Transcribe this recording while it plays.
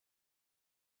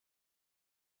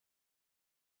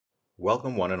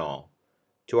Welcome one and all.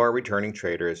 To our returning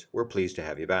traders, we're pleased to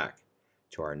have you back.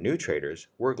 To our new traders,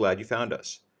 we're glad you found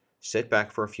us. Sit back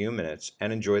for a few minutes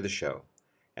and enjoy the show.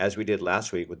 As we did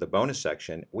last week with the bonus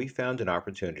section, we found an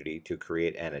opportunity to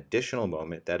create an additional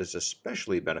moment that is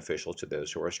especially beneficial to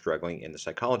those who are struggling in the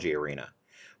psychology arena.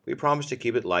 We promise to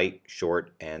keep it light,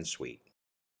 short, and sweet.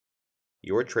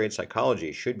 Your trade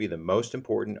psychology should be the most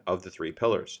important of the three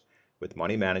pillars, with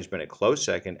money management a close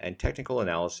second and technical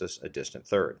analysis a distant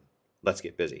third. Let's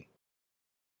get busy.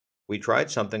 We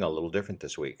tried something a little different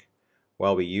this week.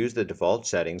 While we used the default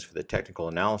settings for the technical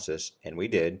analysis, and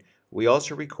we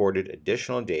also recorded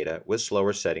additional data with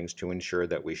slower settings to ensure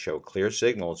that we show clear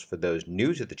signals for those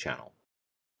new to the channel.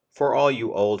 For all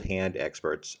you old hand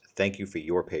experts, thank you for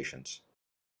your patience.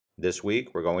 This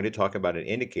week, we're going to talk about an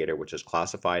indicator which is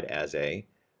classified as a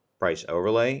price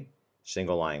overlay,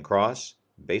 single line cross,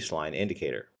 baseline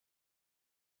indicator.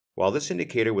 While this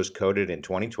indicator was coded in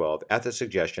 2012 at the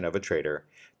suggestion of a trader,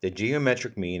 the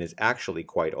geometric mean is actually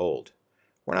quite old.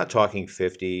 We're not talking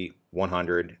 50,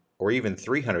 100, or even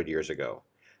 300 years ago.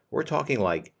 We're talking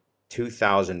like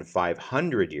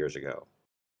 2,500 years ago.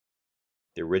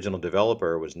 The original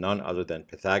developer was none other than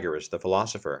Pythagoras the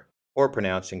philosopher, or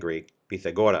pronounced in Greek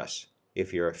Pythagoras,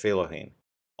 if you're a Philohene,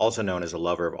 also known as a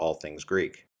lover of all things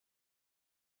Greek.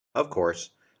 Of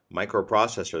course,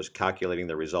 microprocessors calculating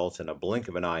the results in a blink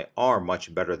of an eye are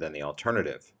much better than the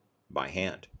alternative, by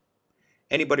hand.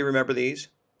 Anybody remember these?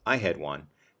 I had one,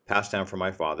 passed down from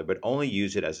my father, but only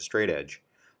used it as a straight edge.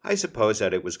 I suppose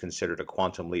that it was considered a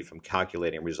quantum leap from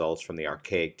calculating results from the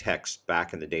archaic text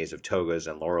back in the days of togas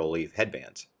and laurel leaf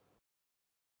headbands.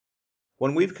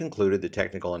 When we've concluded the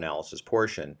technical analysis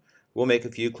portion, we'll make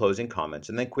a few closing comments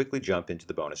and then quickly jump into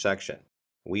the bonus section.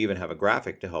 We even have a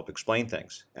graphic to help explain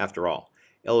things. After all,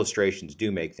 illustrations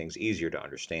do make things easier to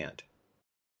understand.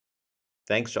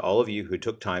 Thanks to all of you who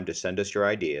took time to send us your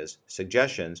ideas,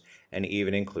 suggestions, and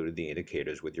even included the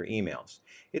indicators with your emails.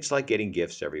 It's like getting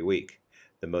gifts every week.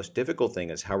 The most difficult thing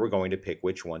is how we're going to pick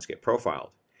which ones get profiled.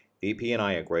 VP and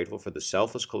I are grateful for the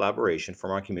selfless collaboration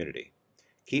from our community.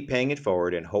 Keep paying it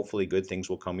forward and hopefully good things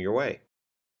will come your way.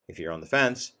 If you're on the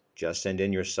fence, just send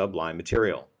in your sublime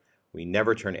material. We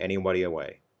never turn anybody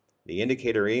away. The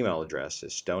indicator email address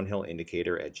is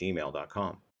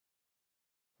stonehillindicator@gmail.com.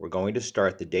 We're going to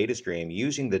start the data stream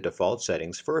using the default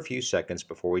settings for a few seconds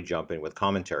before we jump in with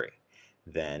commentary.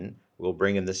 Then we'll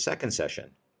bring in the second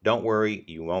session. Don't worry,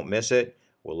 you won't miss it.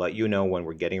 We'll let you know when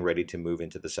we're getting ready to move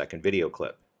into the second video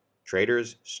clip.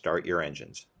 Traders, start your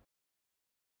engines.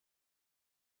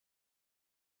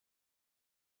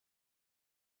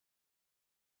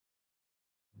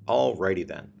 Alrighty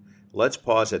then. Let's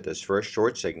pause at this first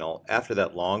short signal after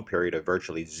that long period of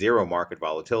virtually zero market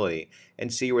volatility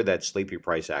and see where that sleepy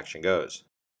price action goes.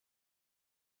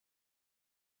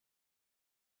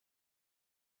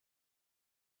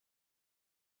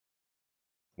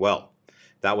 Well,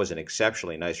 that was an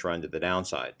exceptionally nice run to the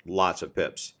downside. Lots of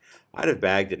pips. I'd have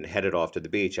bagged it and headed off to the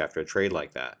beach after a trade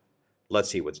like that. Let's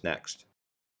see what's next.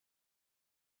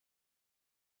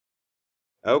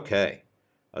 Okay,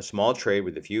 a small trade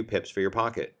with a few pips for your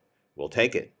pocket. We'll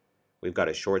take it. We've got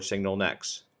a short signal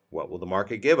next. What will the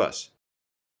market give us?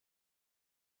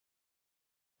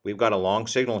 We've got a long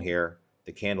signal here.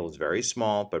 The candle is very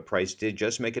small, but price did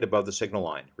just make it above the signal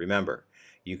line. Remember,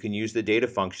 you can use the data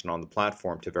function on the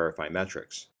platform to verify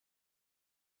metrics.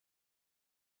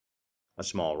 A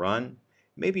small run,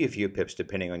 maybe a few pips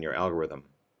depending on your algorithm.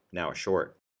 Now a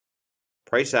short.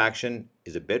 Price action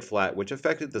is a bit flat, which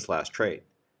affected this last trade.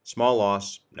 Small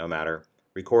loss, no matter.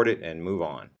 Record it and move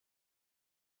on.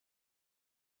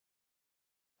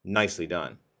 Nicely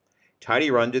done. Tidy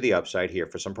run to the upside here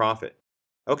for some profit.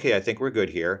 Okay, I think we're good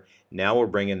here. Now we'll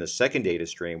bring in the second data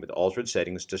stream with altered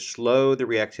settings to slow the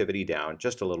reactivity down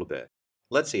just a little bit.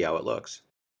 Let's see how it looks.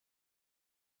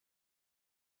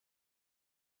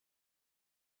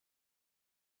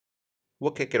 We'll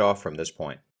kick it off from this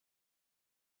point.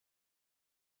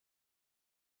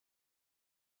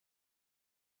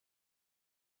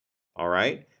 All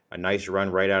right, a nice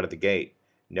run right out of the gate.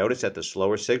 Notice that the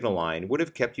slower signal line would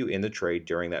have kept you in the trade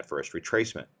during that first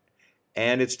retracement.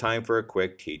 And it's time for a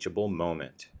quick teachable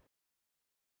moment.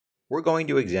 We're going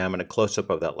to examine a close-up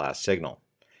of that last signal.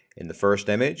 In the first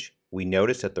image, we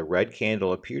notice that the red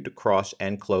candle appeared to cross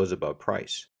and close above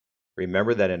price.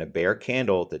 Remember that in a bear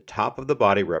candle, the top of the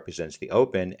body represents the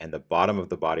open and the bottom of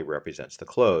the body represents the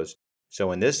close.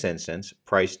 So in this instance,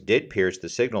 price did pierce the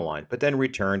signal line, but then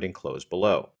returned and closed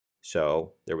below.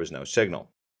 So there was no signal.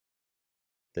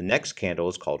 The next candle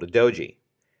is called a doji.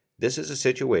 This is a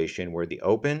situation where the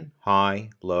open, high,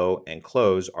 low, and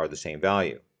close are the same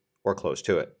value, or close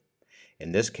to it.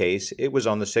 In this case, it was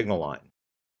on the signal line.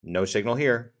 No signal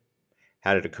here.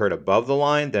 Had it occurred above the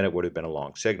line, then it would have been a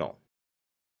long signal.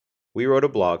 We wrote a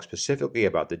blog specifically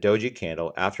about the doji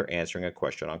candle after answering a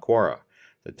question on Quora.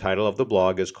 The title of the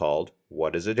blog is called,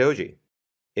 "What is a doji?"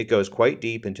 It goes quite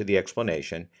deep into the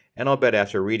explanation, and I'll bet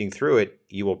after reading through it,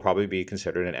 you will probably be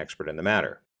considered an expert in the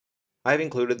matter. I've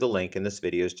included the link in this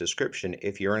video's description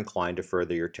if you're inclined to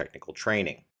further your technical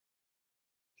training.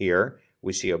 Here,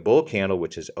 we see a bull candle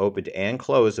which is opened and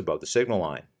closed above the signal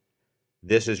line.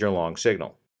 This is your long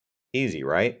signal. Easy,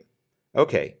 right?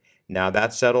 Okay, now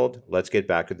that's settled, let's get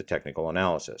back to the technical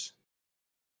analysis.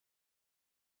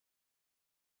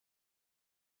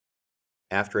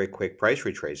 After a quick price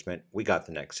retracement, we got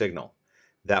the next signal.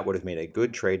 That would have made a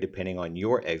good trade depending on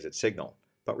your exit signal.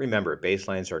 But remember,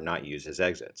 baselines are not used as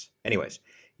exits. Anyways,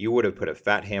 you would have put a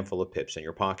fat handful of pips in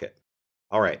your pocket.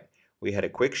 All right, we had a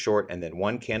quick short and then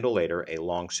one candle later, a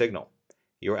long signal.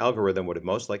 Your algorithm would have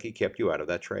most likely kept you out of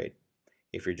that trade.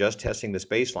 If you're just testing this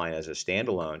baseline as a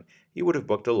standalone, you would have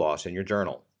booked a loss in your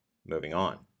journal. Moving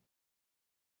on.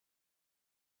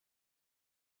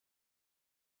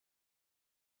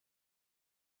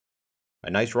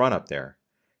 A nice run up there.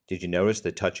 Did you notice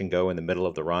the touch and go in the middle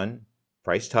of the run?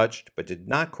 Price touched, but did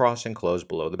not cross and close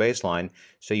below the baseline,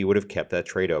 so you would have kept that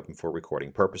trade open for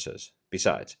recording purposes.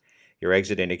 Besides, your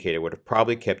exit indicator would have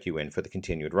probably kept you in for the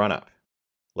continued run up.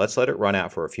 Let's let it run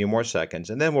out for a few more seconds,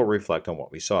 and then we'll reflect on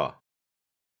what we saw.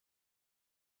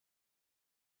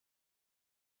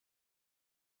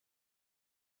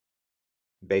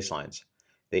 Baselines.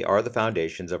 They are the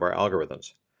foundations of our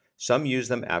algorithms. Some use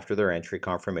them after their entry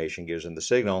confirmation gives them the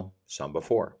signal, some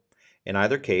before. In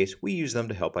either case, we use them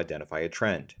to help identify a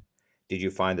trend. Did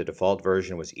you find the default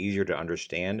version was easier to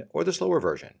understand or the slower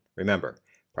version? Remember,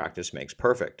 practice makes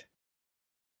perfect.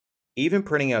 Even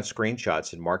printing out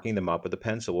screenshots and marking them up with a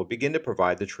pencil will begin to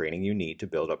provide the training you need to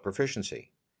build up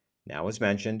proficiency. Now, as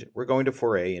mentioned, we're going to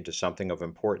foray into something of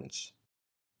importance.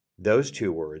 Those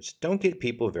two words don't get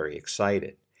people very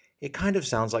excited. It kind of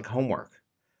sounds like homework.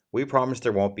 We promise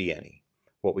there won't be any.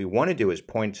 What we want to do is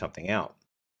point something out.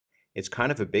 It's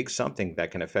kind of a big something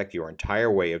that can affect your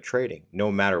entire way of trading,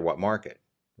 no matter what market.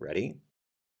 Ready?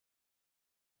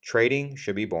 Trading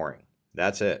should be boring.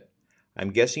 That's it.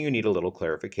 I'm guessing you need a little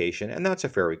clarification, and that's a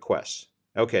fair request.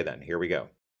 Okay then, here we go.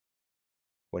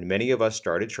 When many of us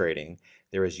started trading,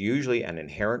 there is usually an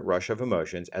inherent rush of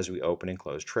emotions as we open and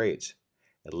close trades.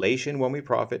 Elation when we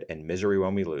profit and misery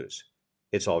when we lose.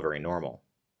 It's all very normal.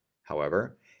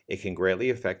 However, it can greatly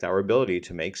affect our ability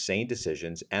to make sane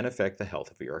decisions and affect the health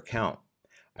of your account.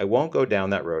 I won't go down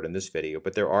that road in this video,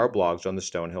 but there are blogs on the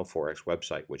Stonehill Forex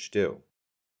website which do.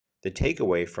 The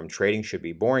takeaway from trading should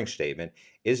be boring statement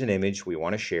is an image we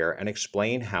want to share and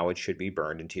explain how it should be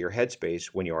burned into your headspace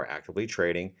when you are actively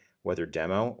trading, whether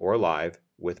demo or live,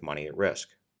 with money at risk.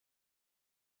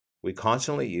 We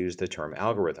constantly use the term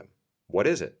algorithm. What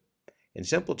is it? In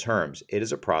simple terms, it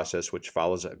is a process which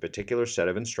follows a particular set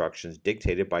of instructions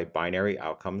dictated by binary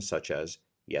outcomes such as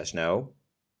yes, no,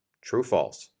 true,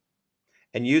 false,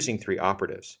 and using three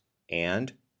operatives,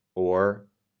 and, or,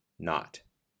 not.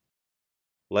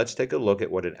 Let's take a look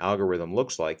at what an algorithm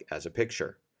looks like as a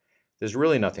picture. There's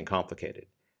really nothing complicated.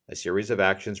 A series of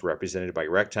actions represented by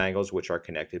rectangles which are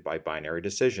connected by binary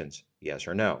decisions, yes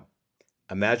or no.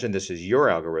 Imagine this is your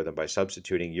algorithm by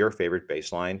substituting your favorite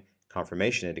baseline,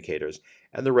 confirmation indicators,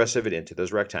 and the rest of it into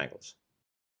those rectangles.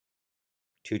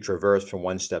 To traverse from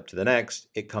one step to the next,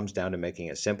 it comes down to making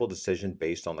a simple decision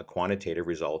based on the quantitative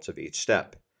results of each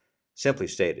step. Simply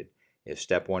stated, if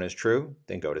step 1 is true,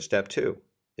 then go to step 2.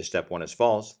 If step 1 is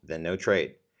false, then no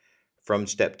trade. From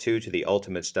step 2 to the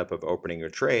ultimate step of opening your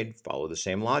trade, follow the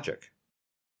same logic.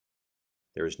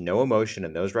 There is no emotion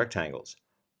in those rectangles,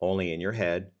 only in your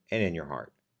head and in your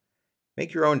heart.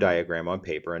 Make your own diagram on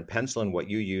paper and pencil in what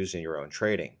you use in your own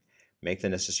trading. Make the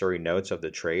necessary notes of the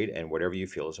trade and whatever you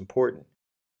feel is important.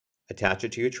 Attach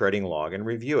it to your trading log and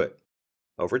review it.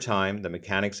 Over time, the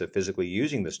mechanics of physically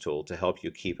using this tool to help you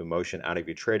keep emotion out of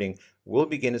your trading will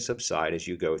begin to subside as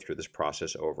you go through this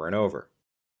process over and over.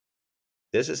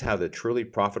 This is how the truly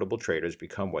profitable traders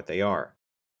become what they are.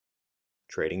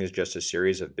 Trading is just a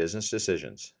series of business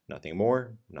decisions, nothing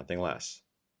more, nothing less.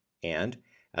 And,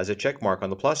 as a check mark on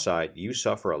the plus side, you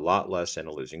suffer a lot less in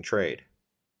a losing trade.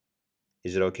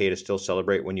 Is it okay to still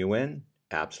celebrate when you win?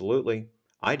 Absolutely.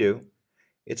 I do.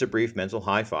 It's a brief mental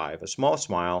high five, a small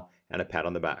smile, and a pat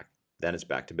on the back. Then it's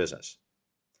back to business.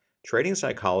 Trading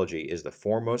psychology is the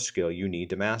foremost skill you need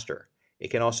to master. It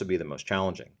can also be the most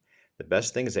challenging. The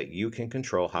best thing is that you can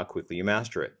control how quickly you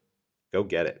master it. Go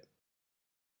get it.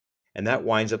 And that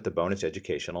winds up the bonus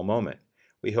educational moment.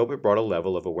 We hope it brought a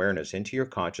level of awareness into your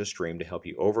conscious stream to help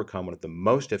you overcome one of the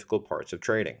most difficult parts of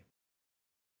trading.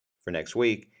 For next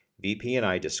week, VP and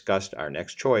I discussed our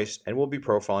next choice, and we'll be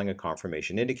profiling a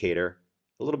confirmation indicator,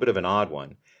 a little bit of an odd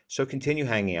one, so continue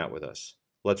hanging out with us.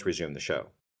 Let's resume the show.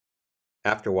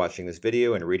 After watching this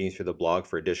video and reading through the blog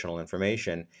for additional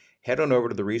information, head on over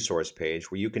to the resource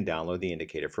page where you can download the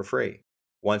indicator for free.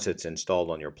 Once it's installed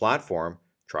on your platform,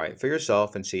 try it for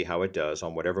yourself and see how it does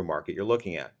on whatever market you're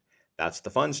looking at. That's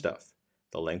the fun stuff.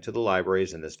 The link to the library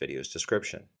is in this video's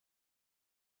description.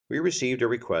 We received a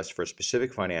request for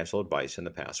specific financial advice in the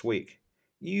past week.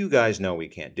 You guys know we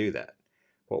can't do that.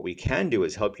 What we can do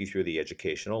is help you through the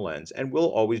educational lens, and we'll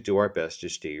always do our best to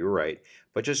steer you right,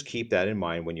 but just keep that in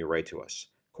mind when you write to us.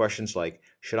 Questions like,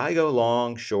 should I go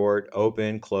long, short,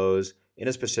 open, close, in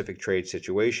a specific trade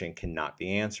situation cannot be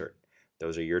answered.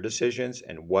 Those are your decisions,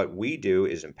 and what we do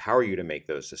is empower you to make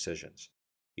those decisions.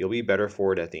 You'll be better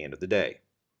for it at the end of the day.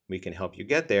 We can help you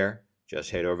get there.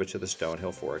 Just head over to the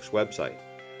Stonehill Forex website.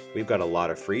 We've got a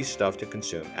lot of free stuff to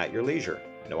consume at your leisure,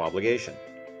 no obligation.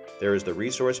 There is the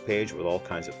resource page with all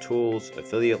kinds of tools,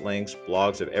 affiliate links,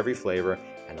 blogs of every flavor,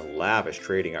 and a lavish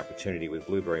trading opportunity with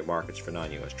Blueberry Markets for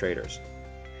non-US traders.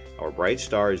 Our Bright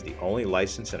Star is the only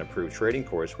licensed and approved trading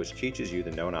course which teaches you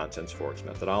the no-nonsense Forex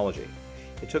methodology.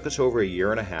 It took us over a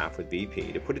year and a half with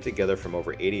VP to put it together from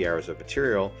over 80 hours of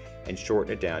material and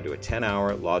shorten it down to a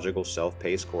 10-hour, logical,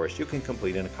 self-paced course you can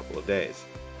complete in a couple of days.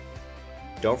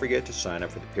 Don't forget to sign up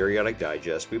for the periodic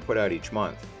digest we put out each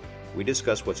month. We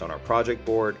discuss what's on our project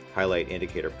board, highlight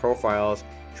indicator profiles,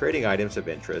 trading items of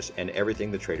interest, and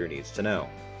everything the trader needs to know.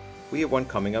 We have one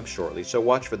coming up shortly, so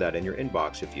watch for that in your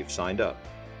inbox if you've signed up.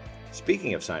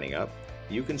 Speaking of signing up,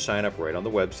 you can sign up right on the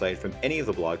website from any of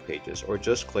the blog pages, or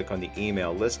just click on the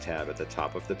email list tab at the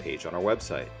top of the page on our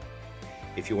website.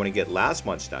 If you want to get last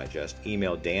month's digest,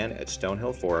 email Dan at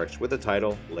Stonehill Forex with the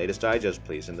title, Latest Digest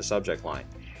Please, in the subject line.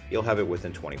 You'll have it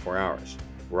within 24 hours.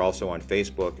 We're also on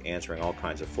Facebook answering all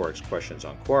kinds of Forex questions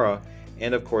on Quora,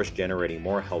 and of course generating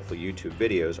more helpful YouTube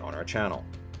videos on our channel.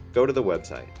 Go to the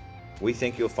website. We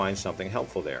think you'll find something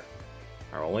helpful there.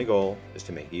 Our only goal is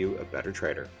to make you a better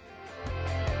trader.